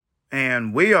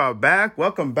And we are back.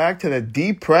 Welcome back to the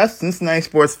Depressed Cincinnati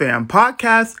Sports Fan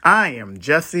Podcast. I am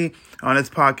Jesse. On this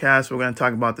podcast, we're going to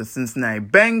talk about the Cincinnati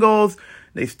Bengals.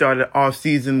 They started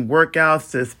offseason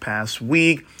workouts this past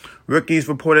week. Rookies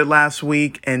reported last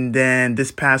week, and then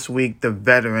this past week, the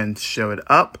veterans showed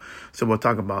up. So we'll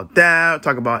talk about that. We'll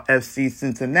talk about FC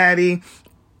Cincinnati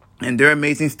and their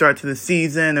amazing start to the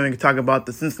season. And we can talk about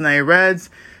the Cincinnati Reds.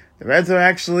 The Reds are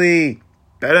actually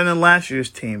better than last year's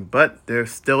team, but they're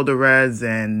still the Reds,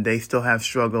 and they still have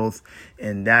struggles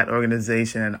in that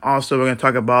organization. And also, we're going to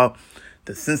talk about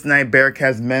the Cincinnati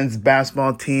Bearcats men's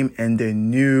basketball team and their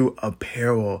new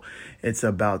apparel. It's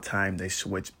about time they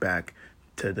switched back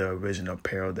to the original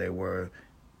apparel they were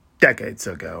decades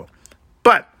ago.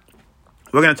 But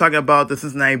we're going to talk about the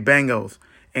Cincinnati Bengals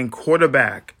and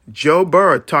quarterback Joe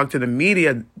Burrow talked to the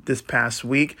media this past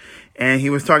week, and he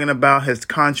was talking about his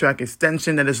contract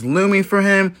extension that is looming for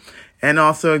him, and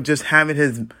also just having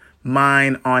his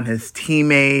mind on his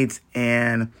teammates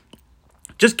and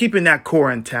just keeping that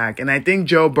core intact. And I think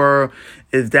Joe Burrow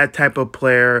is that type of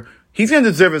player. He's going to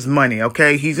deserve his money,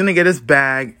 okay? He's going to get his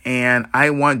bag, and I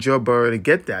want Joe Burrow to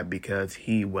get that because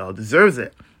he well deserves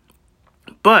it.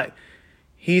 But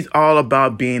he's all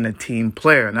about being a team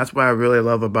player, and that's what I really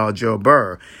love about Joe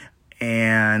Burrow.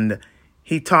 And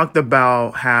he talked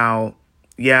about how,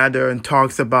 they're in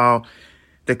talks about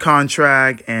the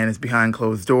contract, and it's behind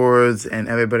closed doors, and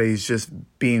everybody's just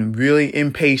being really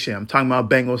impatient. I'm talking about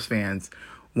Bengals fans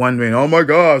wondering, oh my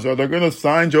gosh, are they going to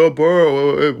sign Joe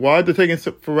Burrow? Why are they taking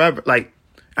forever? Like,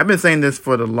 I've been saying this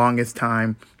for the longest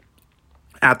time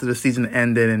after the season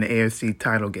ended in the AFC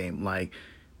title game. Like,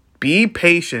 be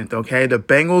patient, okay? The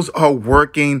Bengals are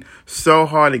working so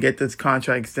hard to get this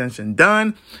contract extension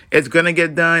done. It's going to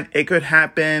get done. It could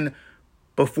happen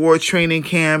before training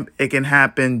camp. It can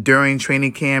happen during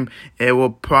training camp. It will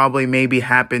probably maybe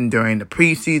happen during the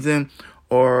preseason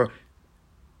or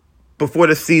before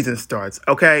the season starts,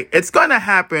 okay? It's going to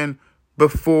happen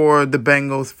before the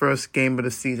Bengals' first game of the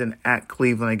season at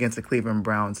Cleveland against the Cleveland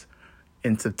Browns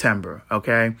in September,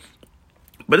 okay?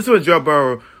 But this is what Joe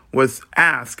Burrow was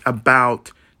asked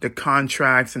about the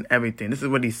contracts and everything. This is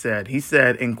what he said. He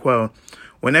said, in quote,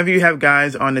 "Whenever you have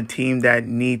guys on the team that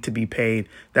need to be paid,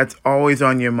 that's always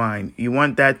on your mind. You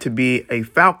want that to be a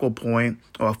focal point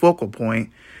or a focal point.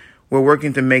 We're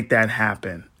working to make that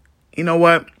happen." You know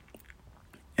what?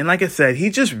 And like I said, he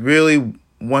just really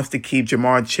wants to keep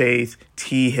Jamar Chase,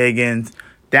 T. Higgins,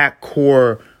 that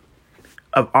core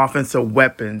of offensive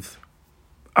weapons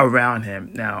around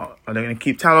him. Now, are they going to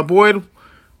keep Tyler Boyd?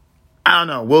 I don't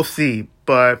know. We'll see.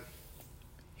 But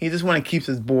he just want to keep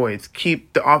his boys,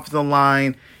 keep the offensive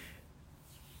line.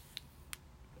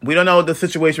 We don't know the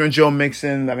situation with Joe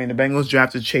Mixon. I mean, the Bengals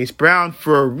drafted Chase Brown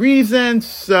for a reason.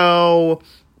 So,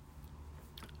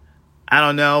 I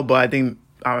don't know. But I think,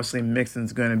 obviously,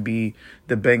 Mixon's going to be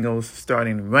the Bengals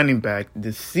starting running back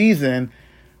this season.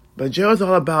 But Joe's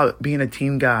all about being a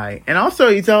team guy. And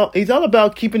also, he's all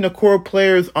about keeping the core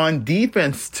players on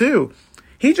defense, too.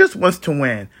 He just wants to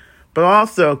win. But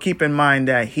also keep in mind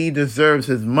that he deserves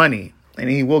his money, and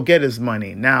he will get his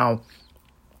money. Now,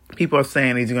 people are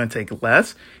saying, is he going to take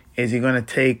less? Is he going to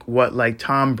take what like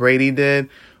Tom Brady did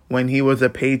when he was a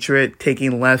Patriot,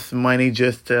 taking less money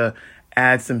just to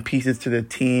add some pieces to the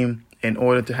team in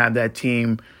order to have that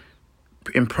team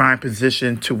in prime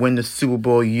position to win the Super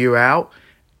Bowl year out?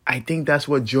 I think that's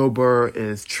what Joe Burrow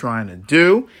is trying to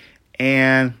do,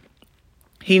 and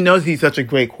he knows he's such a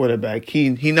great quarterback. He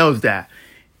knows that.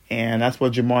 And that's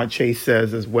what Jamar Chase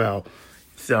says as well.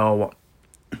 So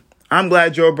I'm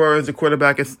glad Joe Burrow is the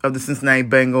quarterback of the Cincinnati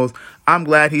Bengals. I'm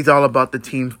glad he's all about the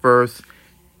team first.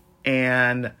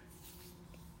 And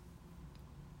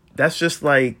that's just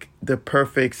like the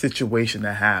perfect situation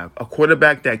to have. A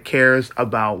quarterback that cares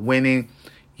about winning.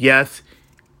 Yes,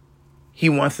 he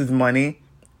wants his money.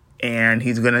 And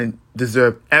he's going to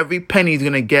deserve every penny he's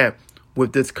going to get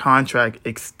with this contract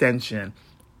extension.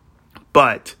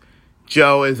 But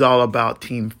Joe is all about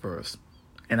team first,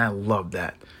 and I love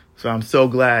that. So I'm so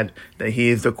glad that he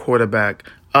is the quarterback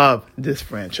of this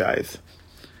franchise.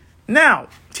 Now,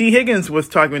 T. Higgins was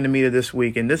talking to the media this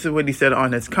week, and this is what he said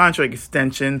on his contract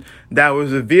extension that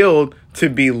was revealed to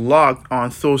be locked on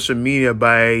social media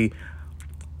by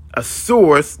a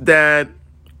source that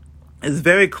is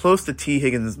very close to T.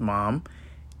 Higgins' mom.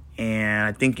 And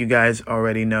I think you guys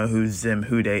already know who Zim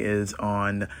Hude is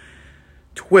on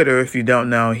Twitter. If you don't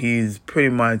know, he's pretty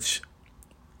much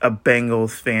a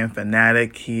Bengals fan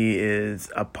fanatic. He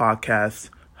is a podcast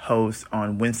host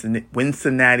on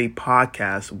Cincinnati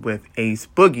podcast with Ace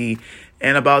Boogie.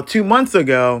 And about 2 months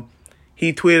ago,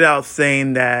 he tweeted out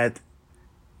saying that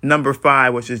number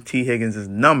 5, which is T. Higgins'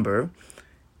 number,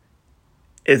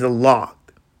 is a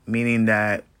lock, meaning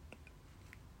that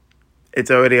it's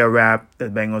already a wrap. The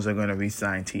Bengals are going to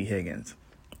re-sign T. Higgins.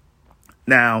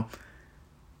 Now,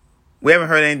 we haven't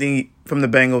heard anything from the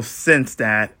Bengals since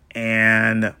that,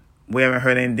 and we haven't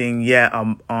heard anything yet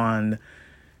on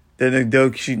the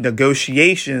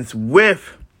negotiations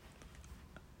with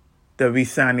the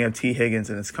re-signing of T. Higgins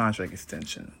and his contract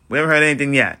extension. We haven't heard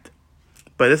anything yet,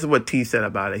 but this is what T said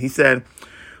about it. He said,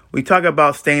 "We talk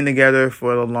about staying together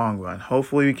for the long run.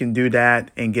 Hopefully we can do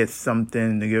that and get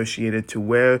something negotiated to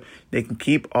where they can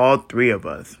keep all 3 of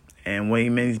us." And what he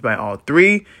means by all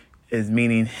 3 is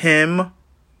meaning him,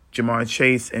 Jamar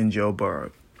Chase, and Joe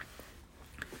Burrow.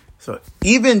 So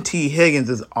even T. Higgins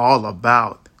is all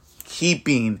about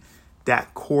keeping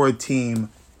that core team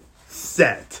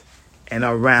set and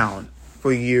around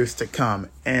for years to come.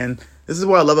 And this is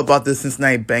what I love about this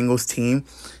Cincinnati Bengals team,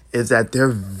 is that they're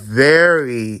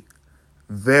very,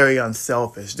 very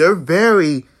unselfish. They're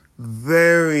very,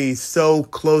 very so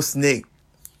close-knit,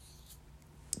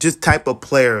 just type of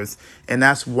players. And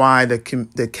that's why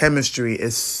the chemistry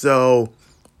is so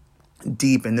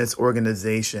deep in this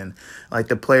organization. Like,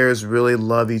 the players really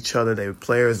love each other. The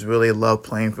players really love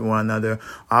playing for one another.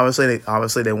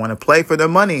 Obviously they want to play for their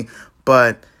money,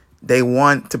 but they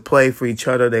want to play for each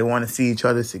other. They want to see each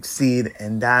other succeed.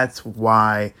 And that's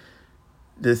why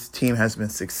this team has been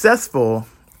successful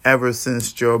ever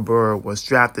since Joe Burrow was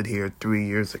drafted here 3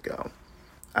 years ago.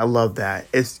 I love that.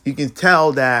 You can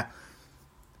tell that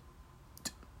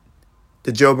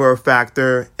the Joe Burrow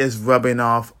factor is rubbing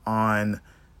off on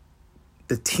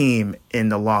the team in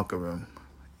the locker room.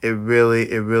 It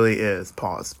really is.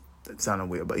 Pause. That sounded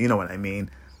weird, but you know what I mean.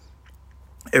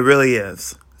 It really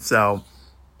is. So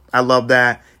I love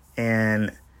that.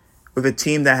 And with a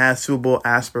team that has Super Bowl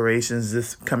aspirations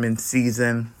this coming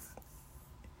season,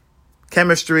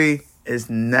 chemistry is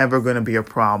never going to be a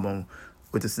problem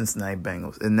with the Cincinnati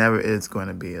Bengals. It never is going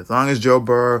to be. As long as Joe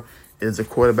Burrow is the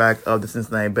quarterback of the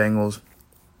Cincinnati Bengals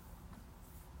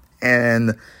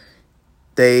and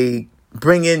they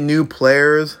bring in new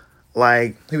players,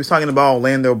 like he was talking about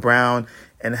Orlando Brown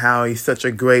and how he's such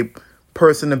a great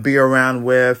person to be around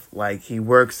with. Like, he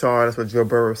works hard. That's what Joe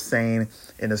Burrow was saying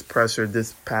in his presser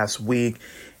this past week.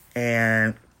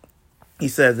 And he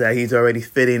says that he's already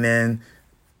fitting in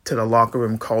to the locker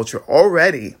room culture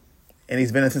already. And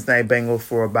he's been in Cincinnati Bengals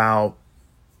for about,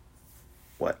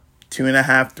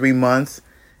 2.5, 3 months.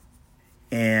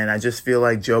 And I just feel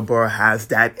like Joe Burrow has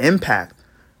that impact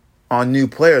on new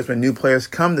players. When new players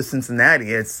come to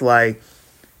Cincinnati, it's like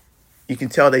you can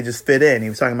tell they just fit in. He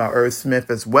was talking about Irv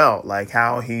Smith as well, like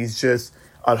how he's just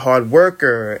a hard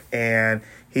worker and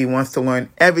he wants to learn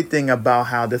everything about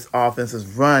how this offense is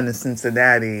run in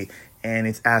Cincinnati, and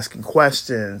he's asking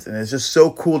questions, and it's just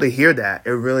so cool to hear that.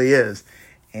 It really is.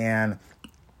 And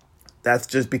that's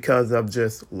just because of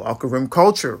just locker room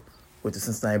culture with the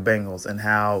Cincinnati Bengals and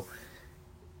how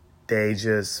they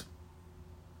just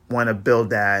want to build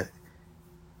that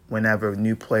whenever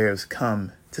new players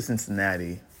come to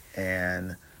Cincinnati.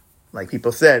 And like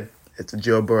people said, it's a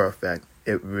Joe Burrow effect.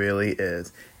 It really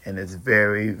is. And it's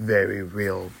very, very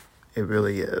real. It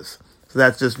really is. So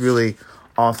that's just really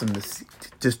awesome to see,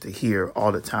 just to hear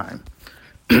all the time.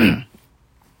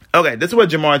 Okay, this is what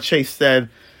Jamar Chase said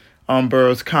on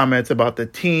Burrow's comments about the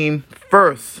team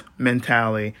first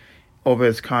mentality over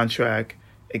his contract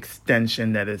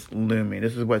extension that is looming.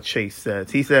 This is what Chase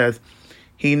says. He says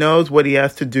he knows what he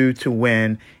has to do to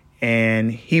win,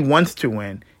 and he wants to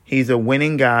win. He's a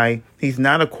winning guy. He's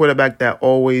not a quarterback that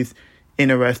always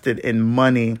interested in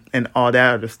money and all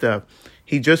that other stuff.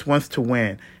 He just wants to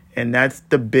win, and that's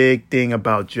the big thing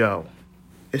about Joe.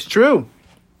 It's true.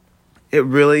 It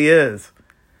really is.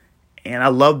 And I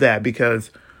love that because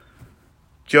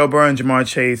Joe Burrow and Jamar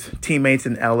Chase, teammates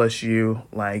in LSU,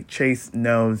 like Chase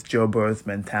knows Joe Burrow's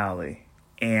mentality.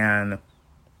 And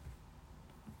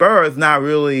Burrow is not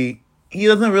really, he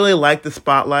doesn't really like the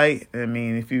spotlight. I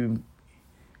mean, if you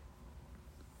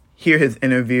hear his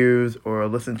interviews or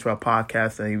listen to a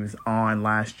podcast that he was on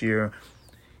last year,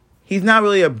 he's not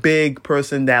really a big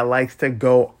person that likes to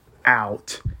go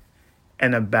out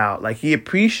and about. Like, he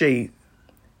appreciates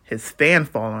his fan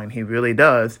following. He really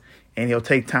does. And he'll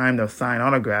take time to sign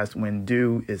autographs when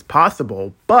due is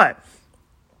possible. But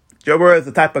Joe Burrow is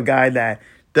the type of guy that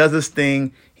does his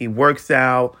thing. He works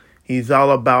out. He's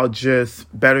all about just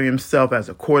bettering himself as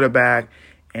a quarterback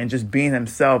and just being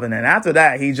himself. And then after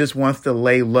that, he just wants to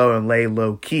lay low and lay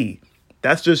low key.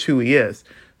 That's just who he is.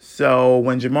 So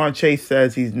when Jamar Chase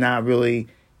says he's not really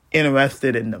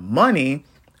interested in the money,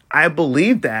 I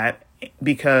believe that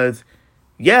because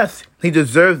yes, he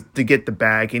deserves to get the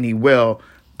bag, and he will,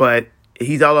 but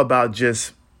he's all about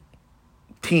just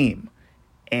team,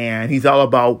 and he's all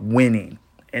about winning.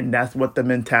 And that's what the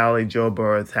mentality Joe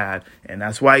Burrow has had. And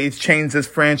that's why he's changed his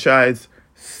franchise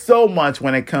so much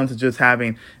when it comes to just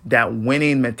having that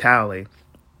winning mentality.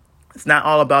 It's not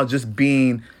all about just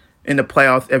being in the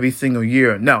playoffs every single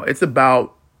year. No, it's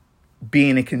about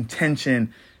being in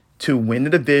contention to win the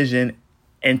division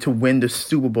and to win the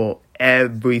Super Bowl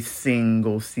every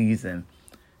single season.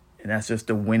 And that's just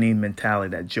the winning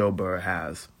mentality that Joe Burrow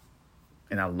has.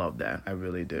 And I love that. I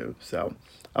really do. So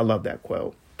I love that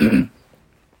quote.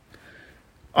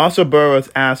 Also, Burrow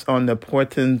was asked on the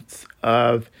importance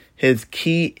of his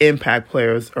key impact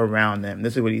players around him.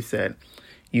 This is what he said.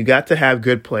 You got to have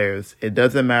good players. It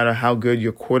doesn't matter how good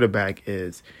your quarterback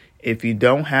is. If you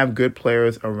don't have good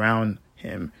players around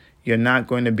him, you're not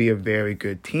going to be a very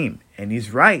good team. And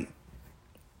he's right.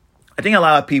 I think a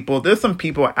lot of people, there's some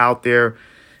people out there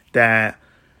that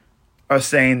are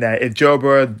saying that if Joe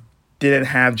Burrow didn't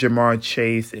have Jamar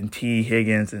Chase and T.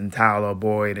 Higgins and Tyler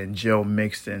Boyd and Joe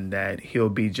Mixon, that he'll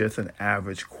be just an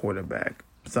average quarterback.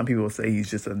 Some people say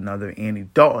he's just another Andy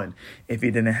Dalton if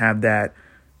he didn't have that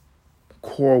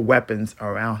core weapons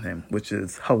around him, which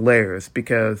is hilarious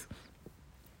because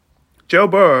Joe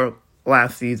Burrow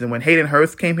last season, when Hayden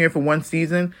Hurst came here for one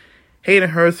season, Hayden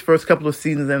Hurst's first couple of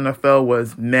seasons in the NFL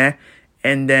was meh,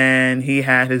 and then he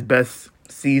had his best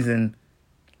season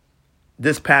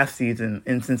this past season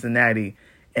in Cincinnati,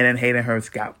 and then Hayden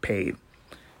Hurst got paid.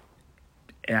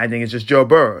 And I think it's just Joe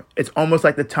Burrow. It's almost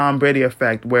like the Tom Brady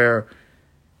effect where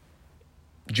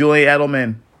Julian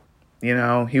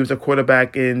Edelman, he was a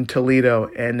quarterback in Toledo,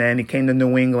 and then he came to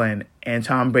New England, and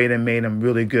Tom Brady made him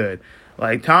really good.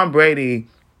 Like, Tom Brady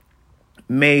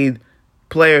made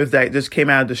players that just came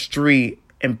out of the street,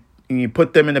 and you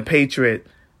put them in the Patriot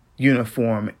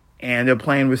uniform, and they're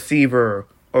playing receiver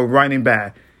or running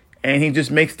back, and he just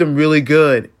makes them really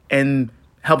good and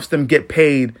helps them get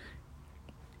paid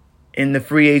in the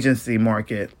free agency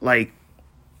market. Like,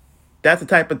 that's the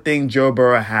type of thing Joe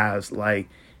Burrow has. And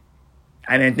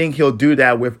I think he'll do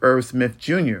that with Irv Smith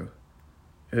Jr.,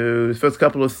 whose first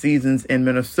couple of seasons in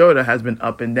Minnesota has been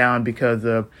up and down because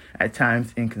of, at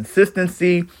times,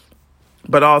 inconsistency.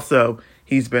 But also,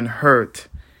 he's been hurt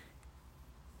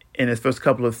in his first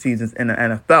couple of seasons in the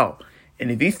NFL.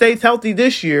 And if he stays healthy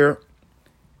this year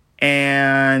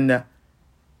and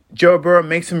Joe Burrow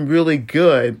makes him really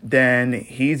good, then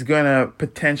he's going to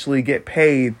potentially get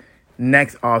paid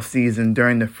next offseason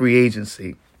during the free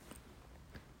agency.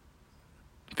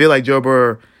 I feel like Joe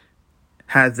Burrow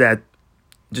has that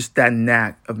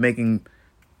knack of making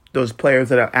those players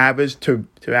that are average to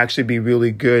actually be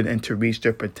really good and to reach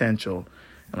their potential.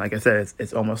 And like I said,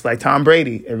 it's almost like Tom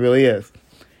Brady. It really is.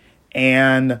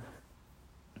 And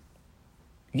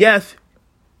yes,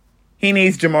 he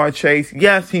needs Jamar Chase.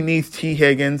 Yes, he needs T.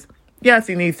 Higgins. Yes,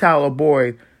 he needs Tyler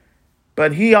Boyd.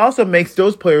 But he also makes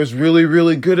those players really,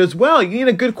 really good as well. You need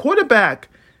a good quarterback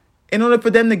in order for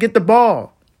them to get the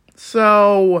ball.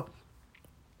 So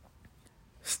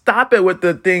stop it with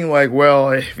the thing like,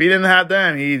 well, if he didn't have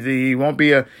them,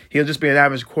 he'll just be an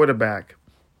average quarterback.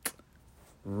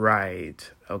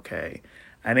 Right. Okay.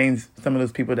 I think some of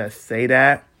those people that say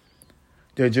that,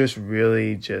 they're just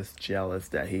really just jealous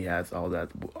that he has all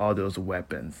those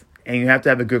weapons. And you have to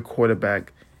have a good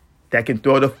quarterback that can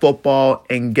throw the football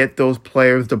and get those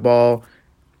players the ball,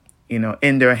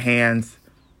 in their hands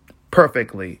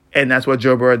perfectly. And that's what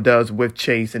Joe Burrow does with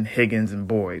Chase and Higgins and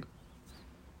Boyd.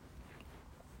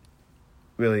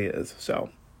 Really is. So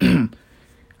I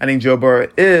think Joe Burrow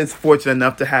is fortunate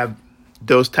enough to have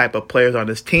those type of players on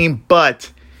his team,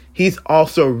 but he's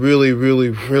also really, really,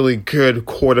 really good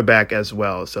quarterback as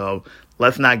well. So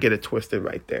let's not get it twisted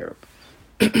right there.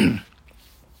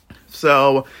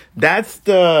 So that's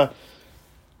the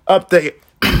update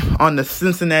on the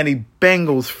Cincinnati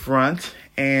Bengals front.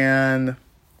 And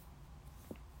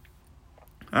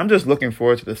I'm just looking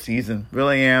forward to the season.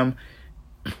 Really am.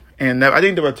 And I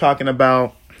think they were talking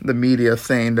about the media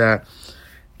saying that,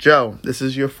 Joe, this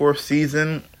is your fourth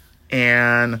season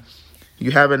and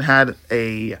you haven't had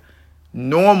a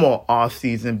normal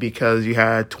offseason because you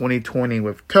had 2020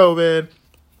 with COVID.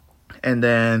 And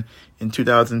then in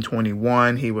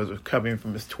 2021, he was recovering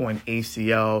from his torn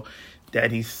ACL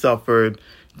that he suffered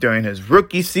during his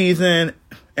rookie season.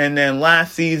 And then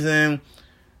last season,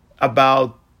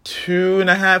 about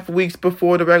 2.5 weeks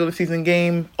before the regular season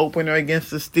game opener against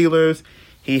the Steelers,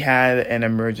 he had an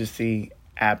emergency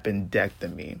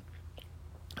appendectomy.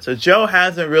 So Joe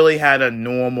hasn't really had a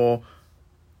normal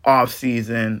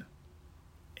offseason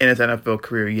in his NFL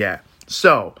career yet.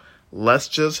 So let's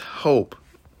just hope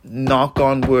knock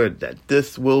on wood, that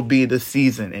this will be the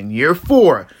season in year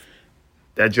 4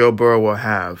 that Joe Burrow will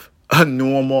have a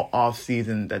normal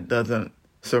offseason that doesn't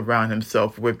surround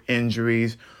himself with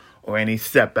injuries or any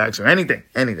setbacks or anything.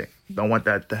 Don't want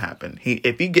that to happen.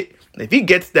 If he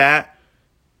gets that,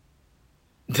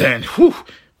 then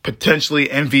potentially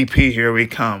MVP, here we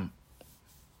come.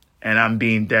 And I'm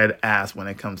being dead ass when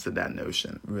it comes to that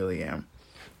notion. Really am.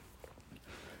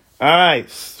 All right,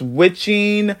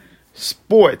 switching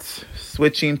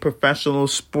professional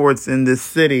sports in this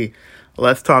city.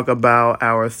 Let's talk about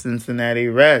our Cincinnati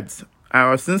Reds.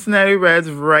 Our Cincinnati Reds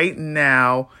right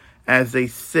now, as I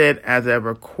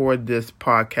record this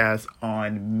podcast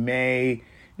on May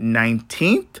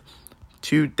 19th,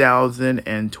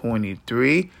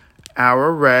 2023,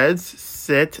 our Reds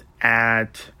sit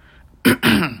at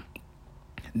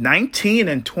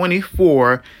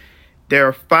 19-24. There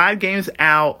are 5 games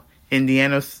out in the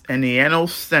NL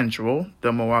Central.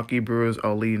 The Milwaukee Brewers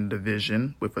are leading the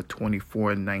division with a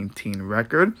 24-19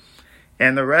 record.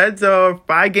 And the Reds are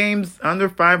 5 games under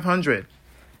 500.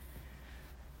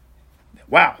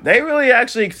 Wow, they really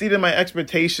actually exceeded my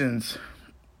expectations.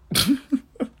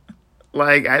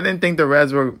 I didn't think the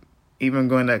Reds were even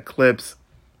going to eclipse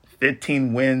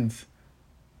 15 wins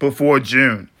before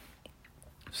June.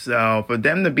 So for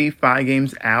them to be 5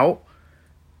 games out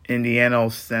in the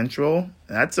NL Central,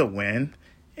 that's a win.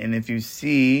 And if you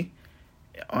see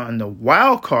on the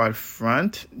wild card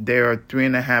front, they are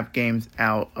 3.5 games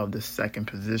out of the second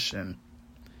position.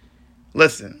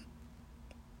 Listen,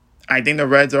 I think the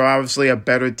Reds are obviously a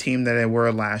better team than they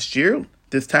were last year.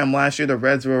 This time last year, the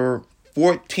Reds were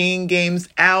 14 games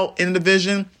out in the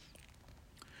division.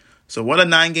 So what a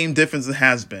 9-game difference it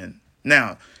has been.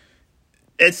 Now,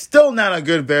 it's still not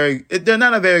they're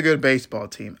not a very good baseball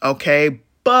team, okay?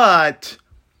 But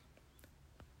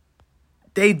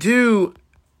they do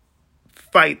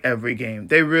fight every game.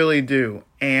 They really do.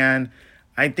 And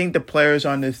I think the players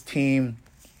on this team,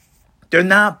 they're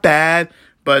not bad,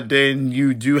 but then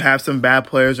you do have some bad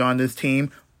players on this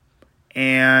team.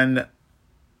 And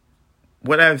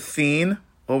what I've seen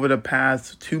over the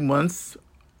past 2 months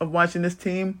of watching this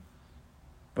team,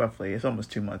 roughly, it's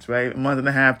almost 2 months, right? 1.5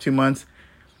 months, 2 months.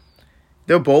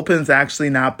 Their bullpen's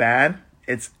actually not bad.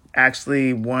 It's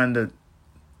actually one of the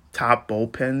top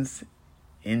bullpens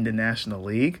in the National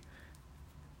League.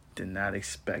 Did not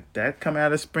expect that coming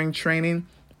out of spring training.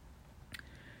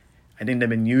 I think they've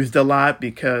been used a lot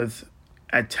because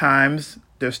at times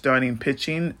they're starting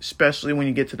pitching, especially when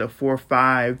you get to the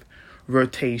 4-5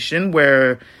 rotation,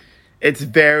 where it's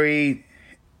very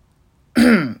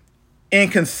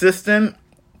inconsistent,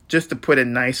 just to put it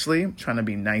nicely. I'm trying to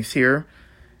be nice here.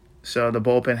 So the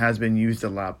bullpen has been used a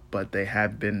lot, but they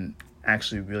have been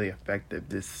actually really effective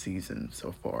this season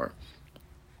so far.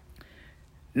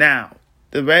 Now,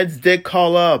 the Reds did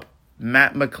call up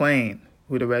Matt McClain,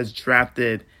 who the Reds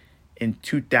drafted in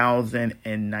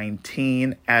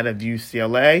 2019 out of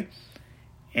UCLA.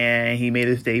 And he made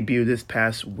his debut this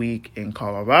past week in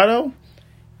Colorado.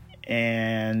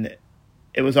 And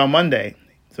it was on Monday.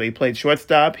 So he played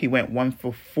shortstop. He went 1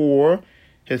 for 4.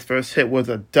 His first hit was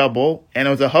a double, and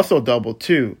it was a hustle double,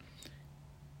 too.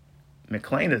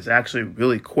 McClain is actually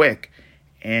really quick.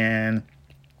 And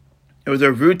it was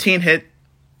a routine hit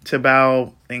to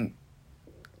about, I think,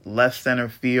 left center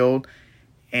field.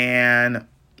 And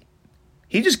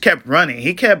he just kept running.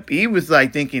 He was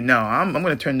like thinking, no, I'm going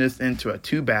to turn this into a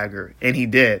 2-bagger. And he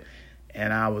did.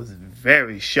 And I was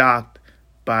very shocked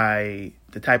by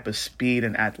the type of speed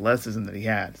and athleticism that he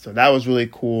had. So that was really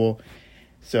cool.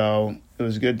 So it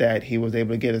was good that he was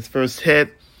able to get his first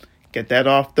hit, get that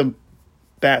off the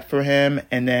bat for him.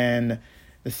 And then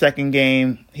the second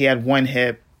game, he had 1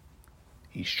 hit.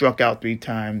 He struck out 3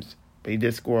 times, but he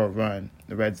did score a run.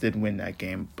 The Reds did win that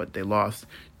game, but they lost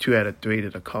 2 out of 3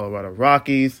 to the Colorado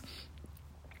Rockies.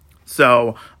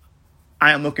 So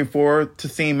I am looking forward to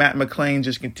seeing Matt McClain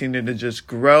just continue to just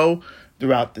grow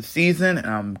throughout the season. And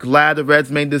I'm glad the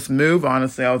Reds made this move.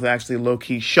 Honestly, I was actually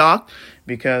low-key shocked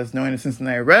because knowing the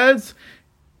Cincinnati Reds,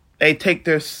 they take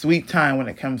their sweet time when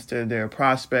it comes to their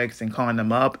prospects and calling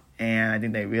them up. And I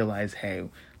think they realize, hey,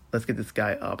 let's get this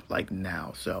guy up like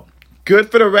now. So good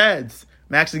for the Reds.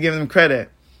 I'm actually giving them credit.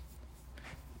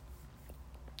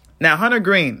 Now, Hunter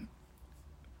Green.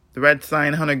 The Reds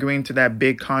signed Hunter Green to that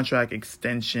big contract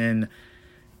extension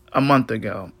a month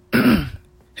ago.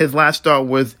 His last start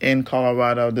was in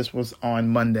Colorado. This was on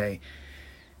Monday.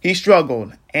 He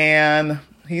struggled, and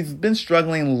he's been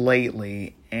struggling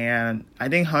lately. And I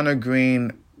think Hunter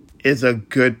Green is a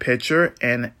good pitcher,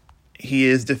 and he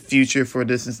is the future for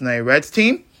the Cincinnati Reds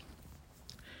team.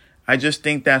 I just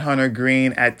think that Hunter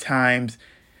Green, at times,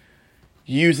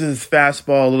 uses his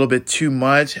fastball a little bit too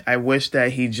much. I wish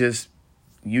that he just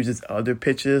uses other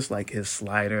pitches like his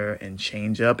slider and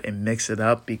changeup and mix it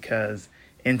up, because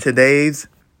in today's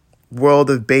world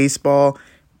of baseball,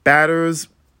 batters,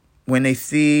 when they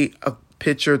see a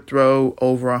pitcher throw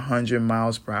over 100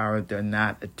 miles per hour, they're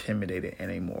not intimidated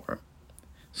anymore.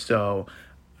 So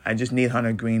I just need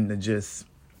Hunter Green to just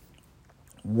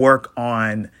work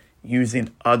on using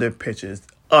other pitches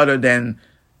other than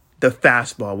the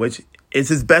fastball, which is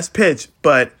his best pitch,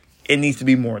 but it needs to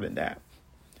be more than that.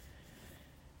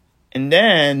 And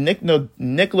then Nick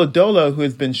Lodolo, who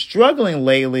has been struggling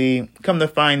lately, come to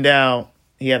find out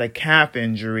he had a calf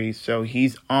injury, so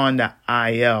he's on the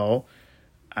IL.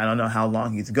 I don't know how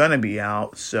long he's going to be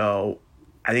out, so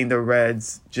I think the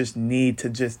Reds just need to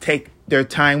just take their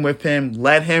time with him.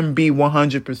 Let him be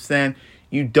 100%.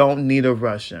 You don't need to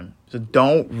rush him. So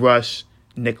don't rush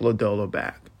Nick Lodolo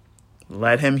back.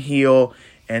 Let him heal,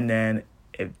 and then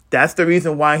if that's the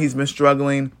reason why he's been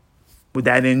struggling with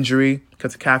that injury,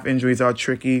 because calf injuries are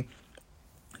tricky,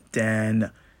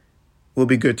 then we'll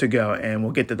be good to go, and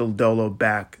we'll get the Lodolo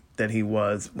back that he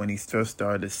was when he first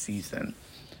started the season.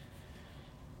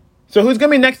 So who's going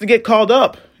to be next to get called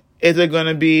up? Is it going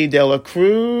to be De La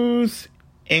Cruz,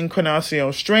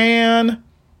 Encarnacion Strand?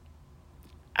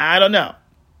 I don't know.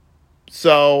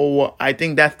 So I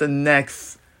think that's the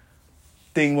next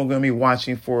thing we're going to be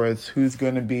watching for, is who's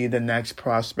going to be the next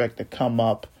prospect to come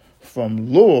up from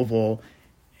Louisville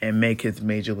and make his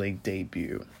major league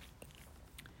debut.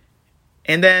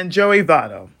 And then Joey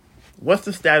Votto. What's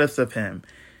the status of him?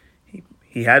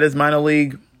 He had his minor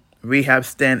league rehab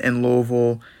stint in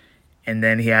Louisville, and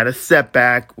then he had a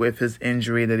setback with his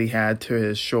injury that he had to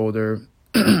his shoulder.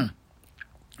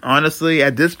 Honestly,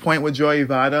 at this point with Joey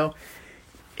Votto,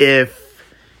 if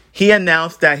he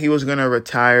announced that he was going to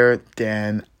retire,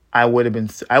 then I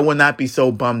would not be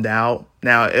so bummed out.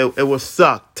 Now, it would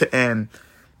suck to end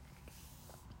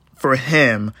for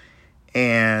him,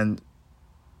 and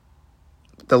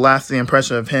the lasting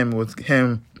impression of him was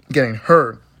him getting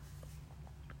hurt.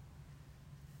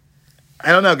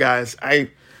 I don't know, guys.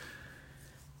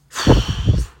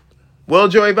 Will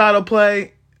Joey Votto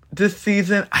play this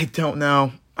season? I don't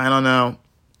know.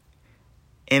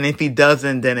 And if he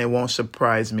doesn't, then it won't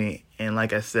surprise me. And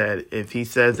like I said, if he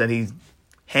says that he's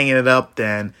hanging it up,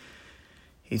 then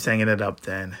he's hanging it up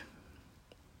then.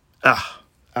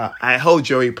 I hope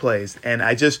Joey plays. And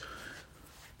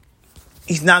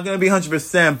he's not going to be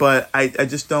 100%, but I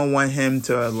just don't want him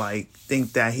to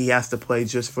think that he has to play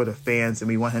just for the fans and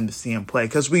we want him to see him play.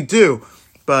 Because we do,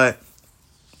 but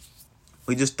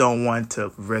we just don't want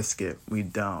to risk it. We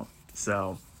don't.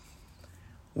 So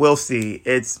we'll see.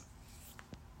 It's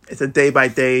a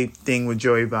day-by-day thing with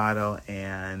Joey Votto,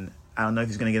 and I don't know if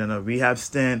he's going to get another rehab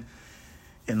stint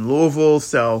in Louisville,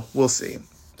 so we'll see.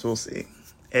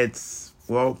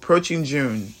 We're approaching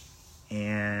June,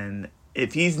 and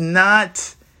if he's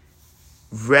not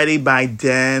ready by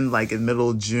then, like in the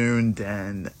middle of June,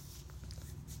 then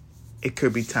it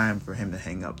could be time for him to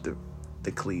hang up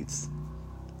the cleats,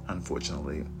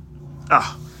 unfortunately.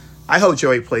 I hope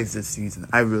Joey plays this season.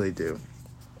 I really do.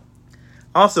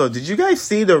 Also, did you guys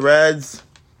see the Reds'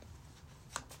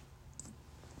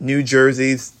 new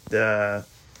jerseys? Is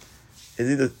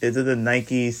it the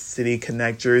Nike City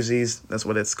Connect jerseys? That's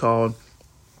what it's called.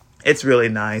 It's really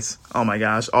nice. Oh my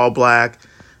gosh, all black.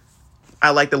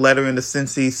 I like the letter in the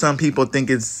Cincy. Some people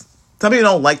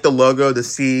don't like the logo, the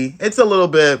C. It's a little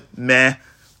bit meh,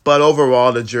 but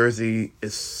overall the jersey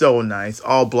is so nice.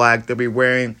 All black. They'll be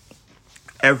wearing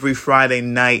every Friday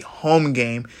night home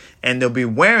game, and they'll be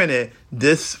wearing it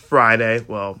this Friday,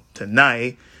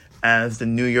 tonight, as the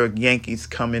New York Yankees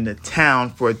come into town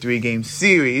for a 3-game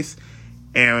series.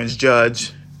 Aaron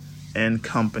Judge and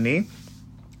company.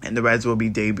 And the Reds will be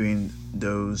debuting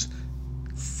those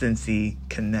Cincy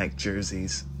Connect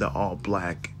jerseys, the all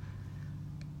black.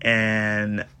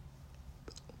 And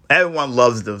everyone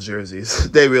loves those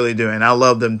jerseys. They really do. And I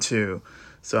love them too.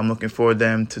 So I'm looking forward to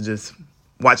them to just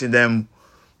watching them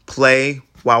play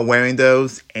while wearing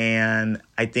those. And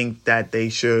I think that they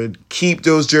should keep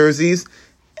those jerseys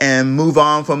and move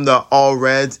on from the all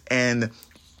reds and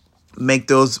make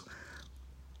those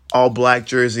all black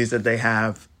jerseys that they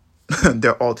have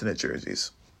their alternate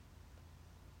jerseys,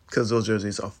 because those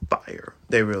jerseys are fire.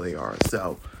 They really are.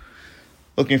 So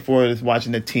looking forward to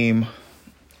watching the team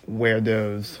wear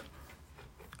those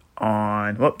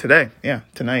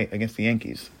tonight against the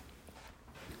Yankees.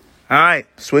 All right,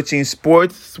 switching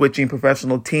sports, switching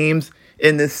professional teams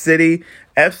in this city.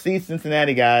 FC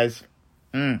Cincinnati, guys,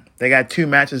 they got 2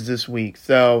 matches this week.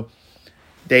 So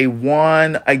they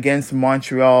won against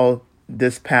Montreal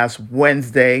this past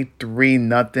Wednesday,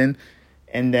 3-0.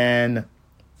 And then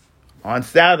on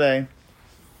Saturday,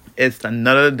 it's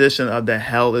another edition of the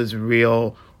Hell is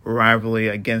Real rivalry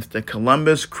against the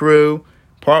Columbus Crew.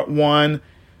 Part 1,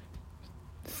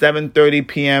 7:30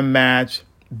 p.m. match.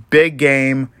 Big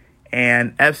game.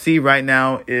 And FC right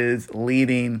now is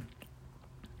leading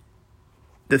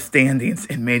the standings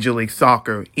in Major League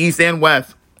Soccer. East and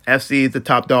West, FC is the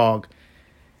top dog.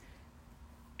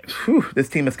 This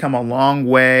team has come a long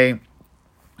way.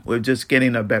 We're just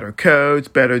getting a better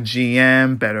coach, better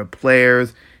GM, better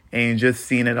players, and just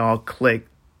seeing it all click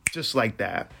just like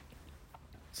that.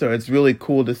 So it's really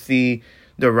cool to see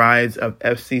the rise of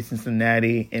FC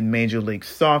Cincinnati in Major League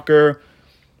Soccer.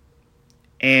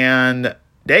 And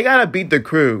they got to beat the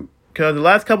Crew, because the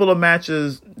last couple of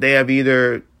matches, they have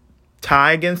either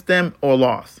tied against them or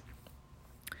lost.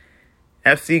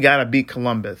 FC got to beat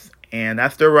Columbus, and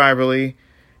that's their rivalry.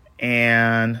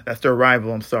 And that's their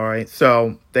rival,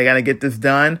 So they got to get this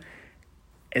done.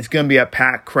 It's going to be a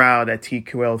packed crowd at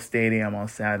TQL Stadium on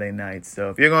Saturday night. So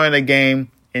if you're going to the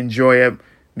game, enjoy it,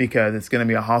 because it's going to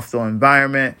be a hostile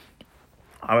environment.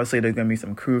 Obviously, there's going to be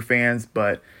some Crew fans,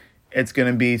 but it's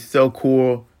going to be so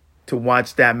cool to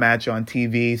watch that match on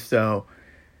TV. So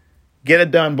get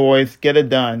it done, boys. Get it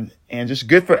done. And just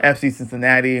good for FC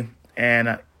Cincinnati.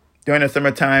 And during the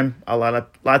summertime,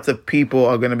 lots of people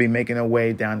are going to be making their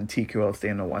way down to TQL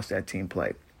Stadium to watch that team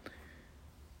play.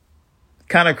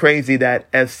 Kind of crazy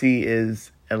that FC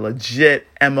is a legit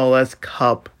MLS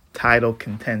Cup title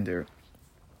contender.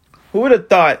 Who would have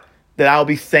thought that I'll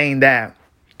be saying that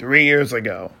 3 years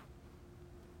ago?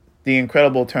 The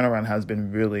incredible turnaround has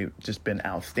been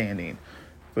outstanding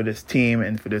for this team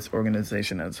and for this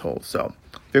organization as a whole. So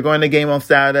if you're going to the game on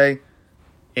Saturday,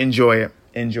 enjoy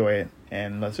it.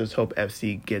 And let's just hope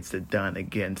FC gets it done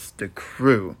against the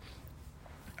Crew.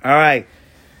 All right.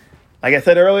 Like I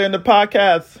said earlier in the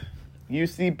podcast,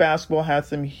 UC basketball has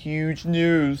some huge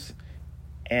news.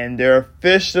 And they're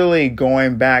officially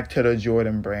going back to the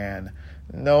Jordan brand.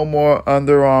 No more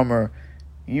Under Armour.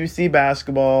 UC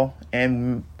basketball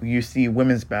and UC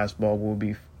women's basketball will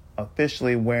be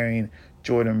officially wearing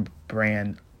Jordan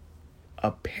brand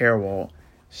apparel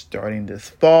starting this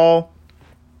fall.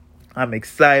 I'm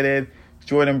excited.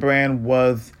 Jordan brand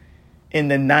was in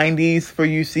the 90s for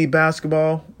UC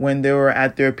basketball when they were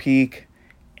at their peak.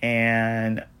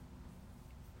 And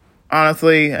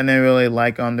honestly, I didn't really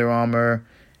like Under Armour.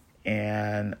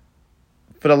 And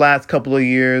for the last couple of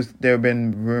years, there have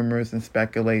been rumors and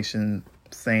speculation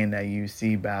saying that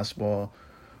UC basketball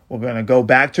were going to go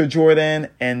back to Jordan.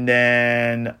 And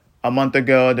then a month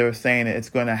ago, they were saying it's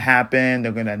going to happen.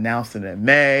 They're going to announce it in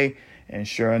May. And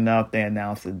sure enough, they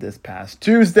announced it this past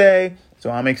Tuesday. So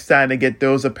I'm excited to get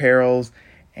those apparels.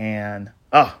 And,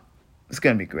 it's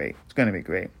going to be great. It's going to be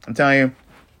great. I'm telling you,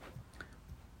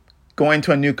 going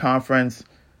to a new conference,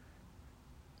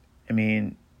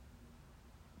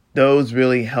 those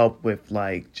really help with,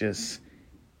 just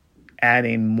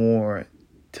adding more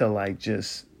to,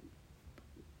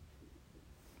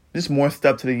 just more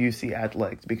stuff to the UC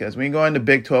athletics. Because when you go into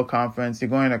Big 12 conference, you're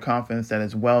going to a conference that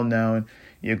is well-known.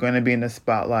 You're going to be in the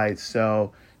spotlight.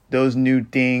 So those new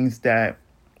things that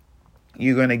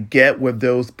you're going to get with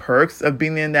those perks of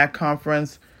being in that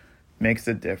conference makes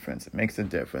a difference. It makes a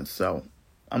difference. So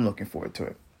I'm looking forward to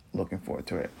it.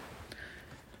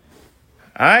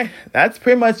 All right, that's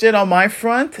pretty much it on my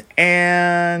front.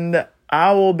 And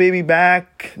I will be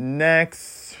back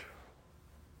next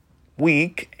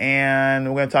week. And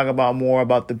we're going to talk more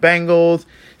about the Bengals,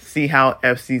 see how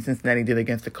FC Cincinnati did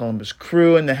against the Columbus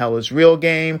Crew in the Hell is Real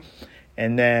game.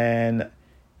 And then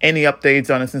any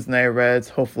updates on the Cincinnati Reds,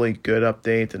 hopefully good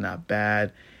updates and not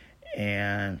bad.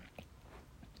 And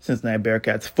Cincinnati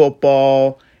Bearcats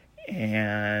football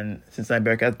and Cincinnati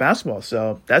Bearcats basketball.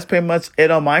 So that's pretty much it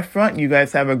on my front. You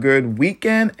guys have a good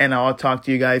weekend, and I'll talk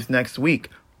to you guys next week.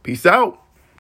 Peace out.